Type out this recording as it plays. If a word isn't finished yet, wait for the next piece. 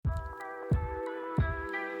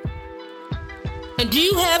And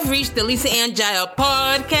you have reached the Lisa and Jael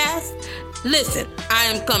podcast. Listen, I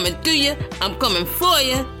am coming to you. I'm coming for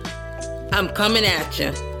you. I'm coming at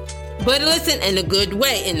you. But listen in a good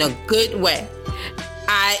way,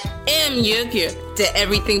 I am your cure to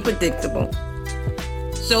everything predictable.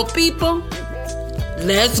 So people,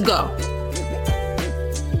 let's go.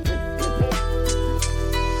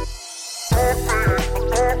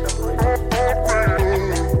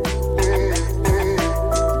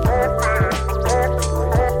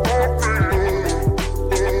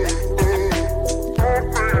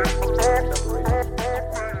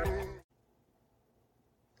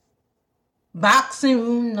 Boxing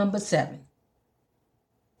room number 7.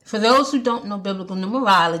 For those who don't know biblical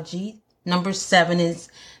numerology, number 7 is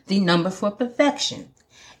the number for perfection.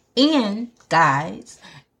 And guys,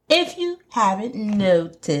 if you haven't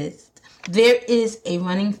noticed, there is a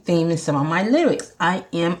running theme in some of my lyrics. I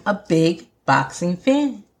am a big boxing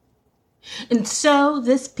fan. And so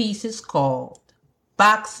this piece is called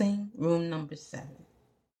Boxing Room Number 7.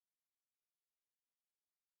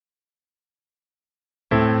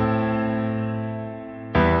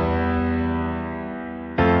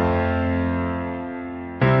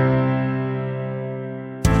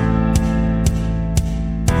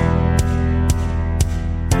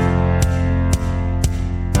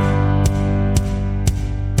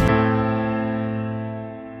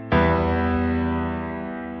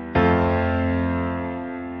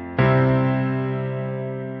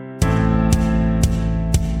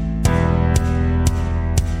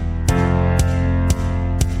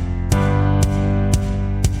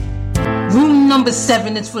 Number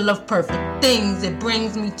 7 is full of perfect things. It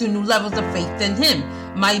brings me to new levels of faith in Him.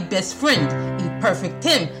 My best friend, He perfect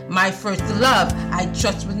Him. My first love, I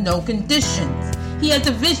trust with no conditions. He has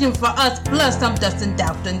a vision for us, plus I'm dusting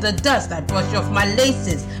doubt in the dust. I brush off my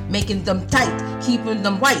laces, making them tight, keeping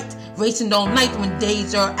them white, racing all night when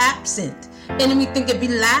days are absent. Enemy think it be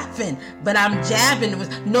laughing, but I'm jabbing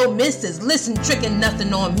with no misses. Listen, tricking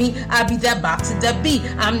nothing on me. I be that boxer that be.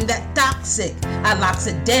 I'm that toxic. I locks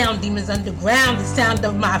it down, demons underground. The sound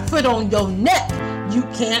of my foot on your neck. You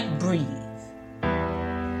can't breathe.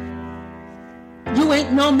 You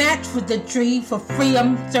ain't no match for the tree. For free,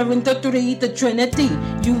 I'm serving the 3, the Trinity.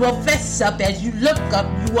 You will fess up as you look up.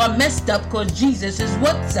 You are messed up cause Jesus is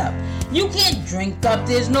what's up. You can't drink up,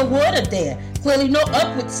 there's no water there. Clearly no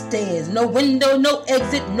upward stairs, no window, no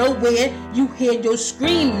exit, nowhere. You hear your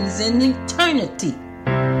screams in eternity.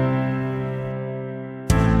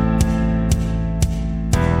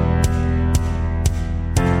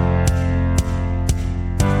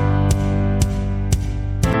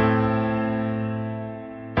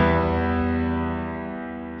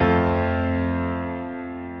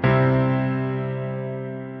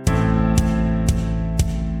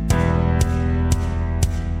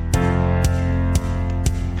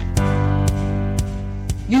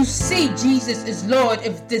 You see, Jesus is Lord.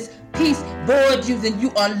 If this peace bored you, then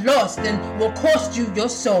you are lost and will cost you your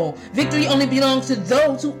soul. Victory only belongs to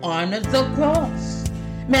those who honor the cross.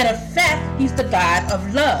 Matter of fact, He's the God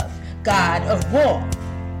of love, God of war.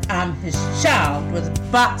 I'm His child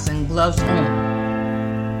with boxing gloves on.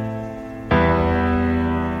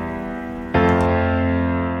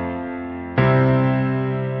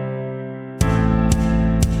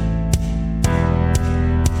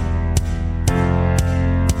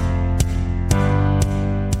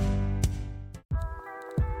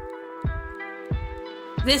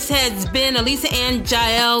 This has been Lisa and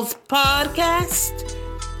JAEL'S podcast.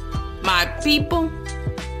 My people,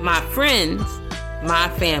 my friends, my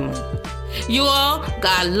family. You all,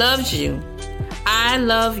 God loves you. I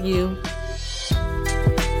love you.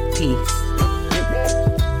 Peace.